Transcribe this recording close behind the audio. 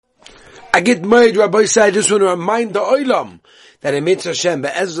Agit Moed Rabbi said, I just want to remind the Olam that in Mitzvah Hashem,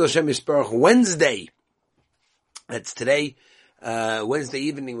 Be'ezra Hashem Yisparach, Wednesday, that's today, Wednesday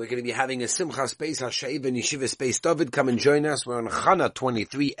evening, we're going to be having a Simcha Space, Hashaiv and Yeshiva Space David. Come and join us. We're on Chana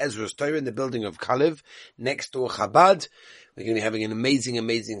 23, Ezra's Torah, in the building of Kalev, next door Chabad. We're going to be having an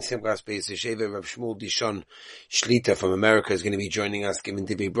amazing Simcha Space. Yeshiva Rav Shmuel Dishon Shlita from America is going to be joining us, giving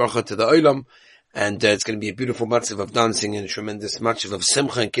Divrei Bracha to the Olam. And it's going to be a beautiful matzav of dancing and a tremendous matzav of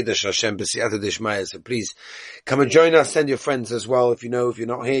Simcha and Kiddush Hashem b'siyata d'shmaya. So please come and join us. Send your friends as well. If you're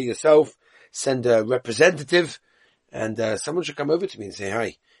not here yourself, send a representative, and someone should come over to me and say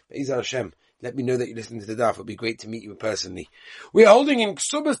hi. Be'ezras Hashem, let me know that you listen to the daf. It would be great to meet you personally. We are holding in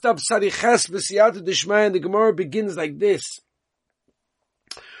Ksubas Daf Sariches b'siyata d'shmaya, and the Gemara begins like this,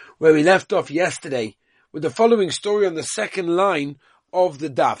 where we left off yesterday with the following story on the second line of the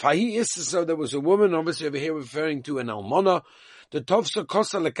daf. So there was a woman, obviously over here referring to an almana, the tofsa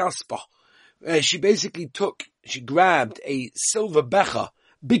kosa lekaspa. She grabbed a silver becha,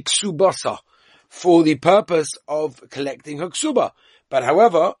 big subasa, for the purpose of collecting her ksuba. But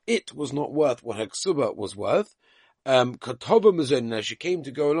however, it was not worth what her ksuba was worth. Katova mezonah, she came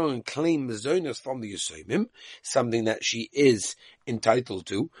to go along and claim mezonas from the Yisomim, something that she is entitled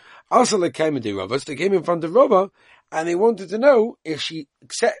to. Also, they came in front of Rava, and they wanted to know if she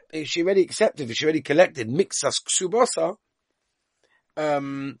already collected mixas ksubasa,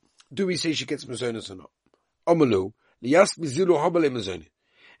 do we say she gets mezonas or not? Omalu, liyas bizilu habale mezonis.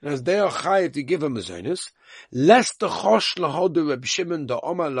 And as they are chayiv to give her mezonas, lest the chosh lahodu Reb Shimon da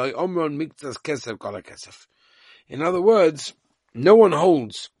Omar loy omron mixas kesef kala kesef. In other words, no one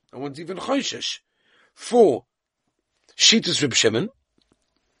holds, no one's even choishish, for Shitas Reb Shimon,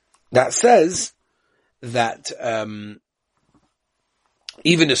 that says that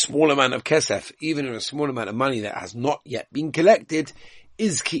even a small amount of kesef, even a small amount of money that has not yet been collected,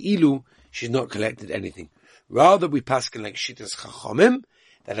 is ki'ilu, she's not collected anything. Rather, we paskin like Shitas Chachamim,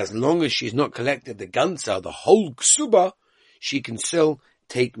 that as long as she's not collected the ganza, the whole ksuba, she can still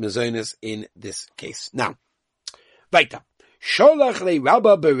take mezonas in this case. Now, weiter. Sholach le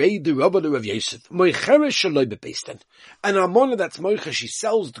Rabba berei de Rabba de Rav Yosef. Moicheres shaloi bebeistin. An almona that's moicha, she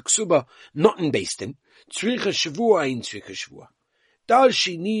sells the ksuba not in beistin. Tzricha shavua ein tzricha shavua. Does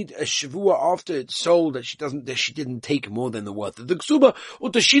she need a shavua after it's sold that she didn't take more than the worth of the ksuba, or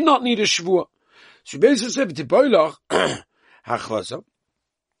does she not need a shavua? So basically said to boilach hachlasa.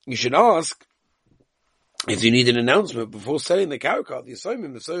 You should ask if you need an announcement before selling the karka, the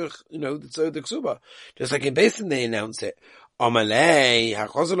assignment, the ksuba. Just like in Basin they announce it.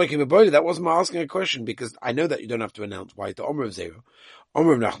 That wasn't my asking a question, because I know that you don't have to announce why. The Omer of Zera,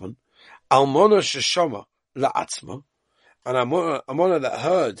 Omer of Nachman, Almona Sheshama La'atzma, and Almona that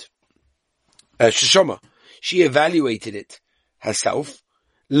heard Sheshama, she evaluated it herself,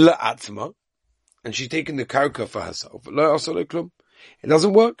 La'atzma, and she's taken the karka for herself. It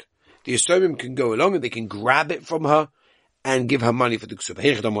doesn't work. The Yisomim can go along and they can grab it from her and give her money for the ksuba.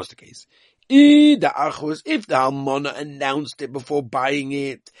 Here was the case. If the almona announced it before buying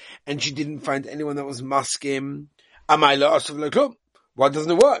it and she didn't find anyone that was maskim, why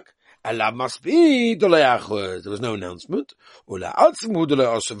doesn't it work? Allah must be there was no announcement. But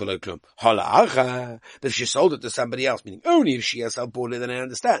if she sold it to somebody else, meaning only if she herself bought it, then I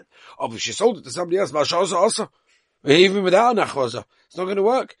understand. Or if she sold it to somebody else, even without nachroza, it's not going to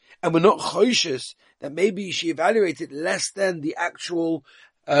work. And we're not choishes that maybe she evaluated less than the actual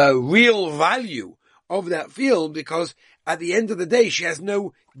real value of that field, because at the end of the day, she has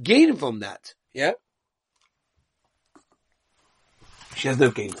no gain from that. Yeah? She has no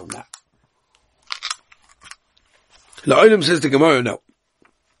gain from that. La'olim says to Gemara, no.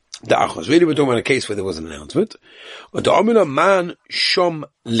 The achos, really we're talking about a case where there was an announcement. Or the omina man shom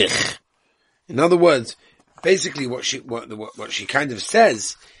lich. In other words, basically what she kind of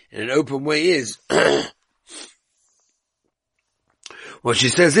says in an open way is, what she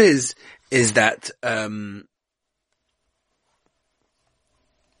says is that,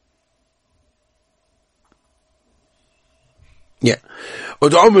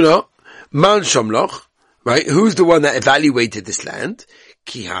 Odamina, man shamlach, right? Who's the one that evaluated this land?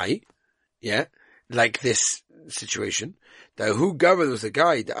 Kihai, like this situation. That who governed was a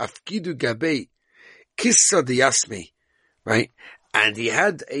guy, the afkidu gabei, kissa diyasmi, right? And he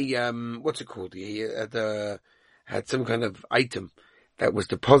had a, what's it called? He had some kind of item that was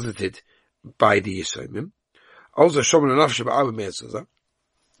deposited by the Yisomim. Also,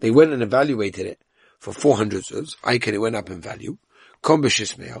 they went and evaluated it for 400 zuz. It went up in value. Now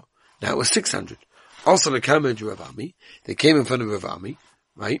it was 600. Also, they came in front of Rav Ami,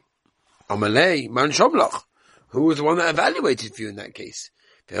 right? Amalei man shomlach, who was the one that evaluated for you in that case.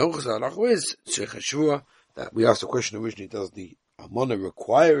 The Hilchos Halacha is tzricha shvua. That we asked the question originally: does the almana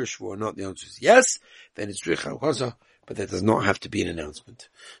require a shvua or not? The answer is yes. Then it's tzricha halacha, but there does not have to be an announcement.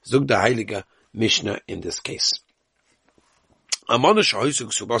 Zug the Heilige Mishnah in this case. Almana shahosu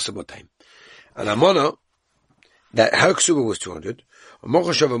ksubasa b'tayim. An almana that her ksuba was 200,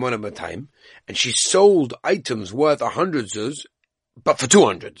 and she sold items worth 100 zuz, but for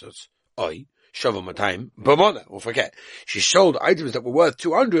 200 zuz. Shava matayim, b'mana, or forget. She sold items that were worth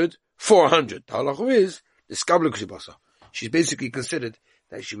 200 for 100. The halacha is the skabla ksubasa. She's basically considered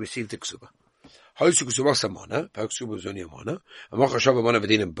that she received the ksuba. Hosu ksubasa mana, her ksuba was only a mana, and macha shava mana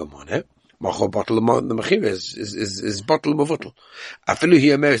v'dinim b'mana. Macha bottle the mechira is bottle mavutal. Afilu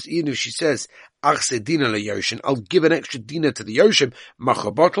hi ameres, even if she says achse dina le yoshin, I'll give an extra dina to the yoshin. Macha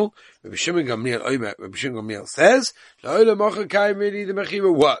bottle. Rabbi Shimon Gamliel says la'olam macha kaim really the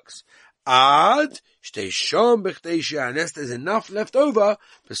mechira works. Ad shtei shom b'chtei she'anes, there's enough left over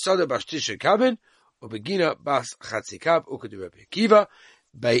pesada b'shtisha kabin or begina bas chatzikab ukadu Rabbi Akiva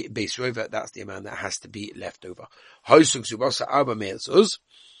beis rova. That's the amount that has to be left over. Hosuk subasa arba me'ezuz.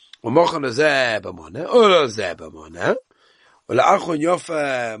 ومخن زي بمانه ولا زي بمانه ولا أخون يوف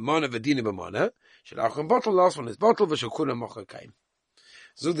مانه ودينه بمانه شل أخون بطل last one is bottle وشكونه مخن كاين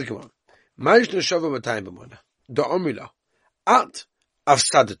زود كمان ما يشنا شوفه متاين بمانه دا أميلا at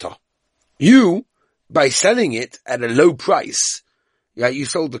أفسدته. You, by selling it at a low price, yeah, you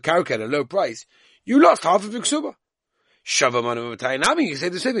sold the cow at a low price, you lost half of your ksuba. Shava manu matayin. I mean, you say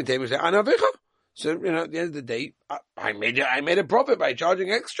the same thing. You say anavicha. So, at the end of the day, I made a profit by charging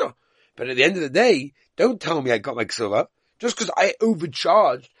extra. But at the end of the day, don't tell me I got my ksuba. Just because I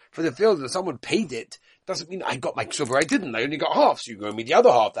overcharged for the field and someone paid it, doesn't mean I got my ksuba. I didn't. I only got half. So you owe me the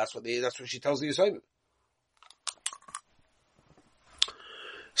other half. That's what she tells the assignment.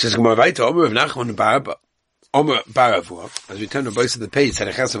 Says Gemara Vayta, Omer of Nachman Barab, Omer Baravua, as we turn to both of the page,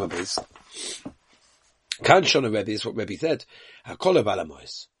 Sadechasam base. Kan Shona Rebbe is what Rebbe said. Hakola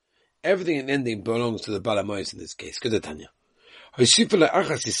Balamois. Everything in ending belongs to the Balamois in this case. Kedatanya. Hoisifele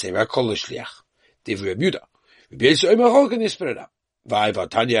Achas Yisera Hakola Shliach. Div Rebbe Yuda. Rebbe Yisra Omer Holkan Yisperada. Vai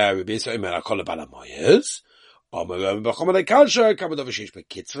Vatanya Rebbe Yisra Omer Hakola Balamois. Omer Rebbe B'chomalei Kalsha, Kabbadovish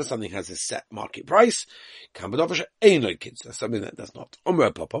Kitzvah, something has a set market price. Kabbadovish ain't like Kitzvah, something that does not.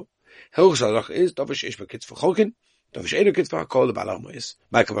 Omer Papa. Hilchos Halacha is Dovish Ish Kitzvah Cholkin. Dovish ain't Kitzvah, call the Balamois.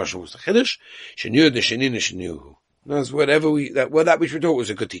 Michael Baruch was the Chiddush. Shenu the Shenin Shenu. That's whatever that which we thought was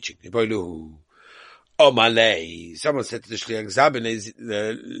a good teaching. Iboilu. Omalei. Someone said to the Shliach Zabin is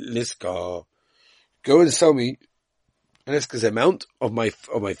the Liska. Go and sell me an Liska's amount of my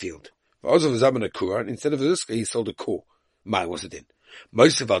field. Also, instead of the Liska, he sold a core. What's it in?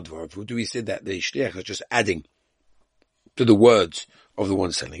 Most of our dwarf, do we say that the Shliach is just adding to the words of the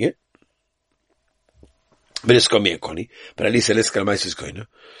one selling it? But at least a Liska L'mais is koina.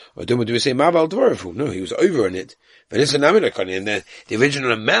 Or do we say Maval dwarf? No, he was over in it. But it's an Amina koina, and the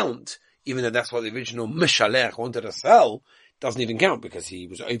original amount, even though that's what the original Mishalech wanted to sell, doesn't even count because he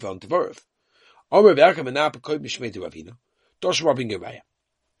was over on dwarf. Omer v'arka menapa koib mishmei Ravina. Dosh Rabin Geraya.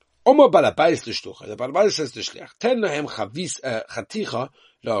 Omer balabais l'shlucha. The balabais says to Shliach, ten lahem chaticha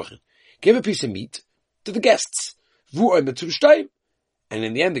la'ochin. Give a piece of meat to the guests. Vu omer zum stein. And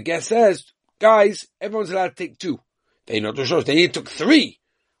in the end, the guest says, guys, everyone's allowed to take 2. They not to show. They took 3.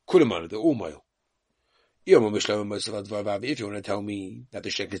 Kulamana, they're all mile. If you want to tell me that the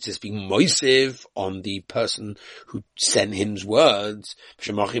Shliach is just being moisiv on the person who sent him's words,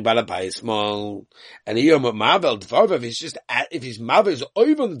 and he's just if his mother is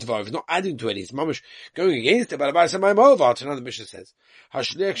over the dvar, he's not adding to it, he's mamish going against it. Balabais and my molvat. Another Mishnah says,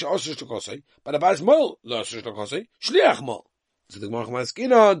 "Hashliach she'osher shlokosei, balabais mol lo osher shlokosei, shliach mol." So the Gemara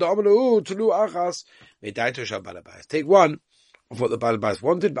Maskina, Dominu Tulu Achas Medaito Shal Balabais. Take 1 of what the Balabais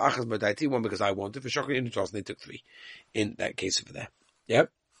wanted, but Achas Medaiti 1 because I wanted. For Shokri and Utos, they took 3 in that case over there.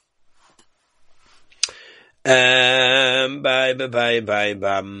 Yep. Bye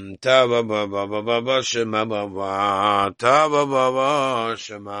bam. Tava baba shema baba. Tava baba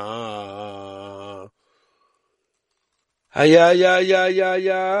shema. Ya.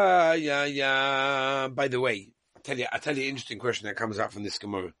 By the way, I tell you an interesting question that comes out from this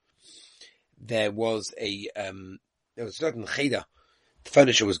Gemara. There was a certain cheder. The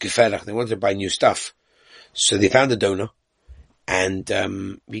furniture was gefährlich. They wanted to buy new stuff. So they found a donor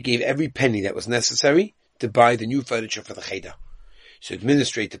and, we gave every penny that was necessary to buy the new furniture for the cheder. So the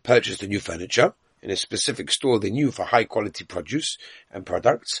administrator purchased the new furniture in a specific store they knew for high quality produce and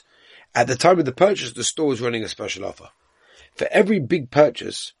products. At the time of the purchase, the store was running a special offer. For every big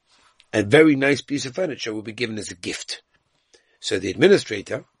purchase, a very nice piece of furniture will be given as a gift. So the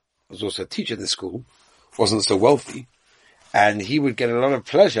administrator was also a teacher in the school, wasn't so wealthy, and he would get a lot of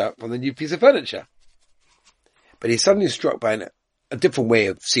pleasure from the new piece of furniture. But he's suddenly struck by a different way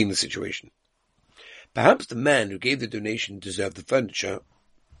of seeing the situation. Perhaps the man who gave the donation deserved the furniture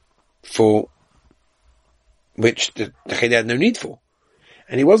for which the Cheder had no need for.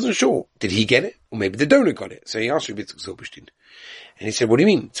 And he wasn't sure. Did he get it? Or maybe the donor got it. So he asked Rabbi Yitzchak Zilberstein. And he said, what do you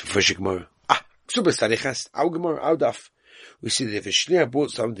mean? It's for Gemara. Ksubas Tarichas, Au Gemara, Au Daf. We see that if a shliach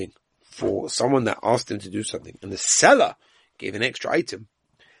bought something for someone that asked him to do something, and the seller gave an extra item,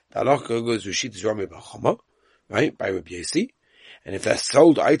 the halacha goes Rishit is Rami B'Chama, right, by Rabbi Yossi. And if that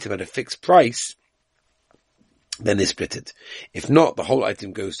sold item at a fixed price, then they split it. If not, the whole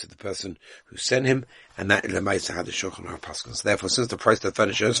item goes to the person who sent him, and that is the Ma'aseh had the Shulchan Aruch Paskin. So therefore, since the price of the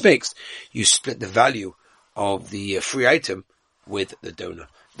furniture is fixed, you split the value of the free item with the donor.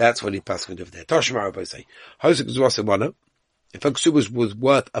 That's what he Paskin over there. Tashma Rabbi say, Hosek was a mana. If a ksubas was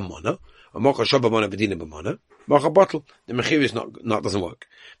worth a mana, a mocha shava mana v'dina b'mana, mocha bottle, the mechir is not doesn't work.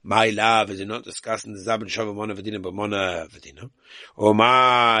 My love, is it not discussing the zabin shava mana v'dina b'mana v'dina, or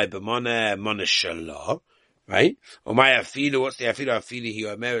my b'mana mana shalah, right? Or my afilu, what's the afilu? Afilu he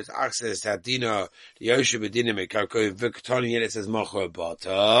omeres access hadina the yosha b'dina mekako v'ktani yet it says mocha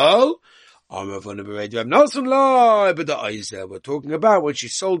bottle. We're talking about when she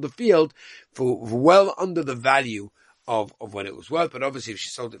sold the field for well under the value of what it was worth, but obviously if she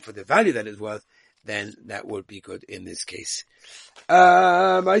sold it for the value that it's worth, then that would be good in this case.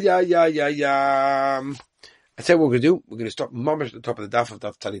 I tell you what we're going to do. We're going to stop mamash at the top of the daf of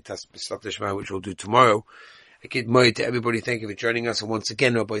Daf Talitas B'Slav Deshma, which we'll do tomorrow. I give moed to everybody. Thank you for joining us. And once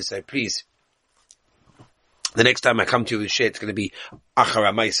again, Rabbi say, please, the next time I come to you with share, it's going to be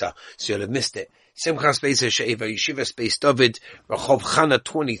Achara Maisa, so you'll have missed it. Simchas Beis She'eva Yeshiva Space David, Rachov Chana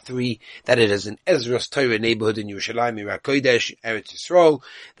 23, that it is an Ezra's Torah neighborhood in Yerushalayim, Ira Kodesh, Eretz Yisrael,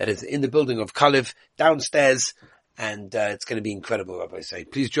 that is in the building of Kalev, downstairs, and it's going to be incredible, Rabbi say.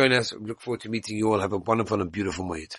 Please join us. We look forward to meeting you all. Have a wonderful and beautiful moed.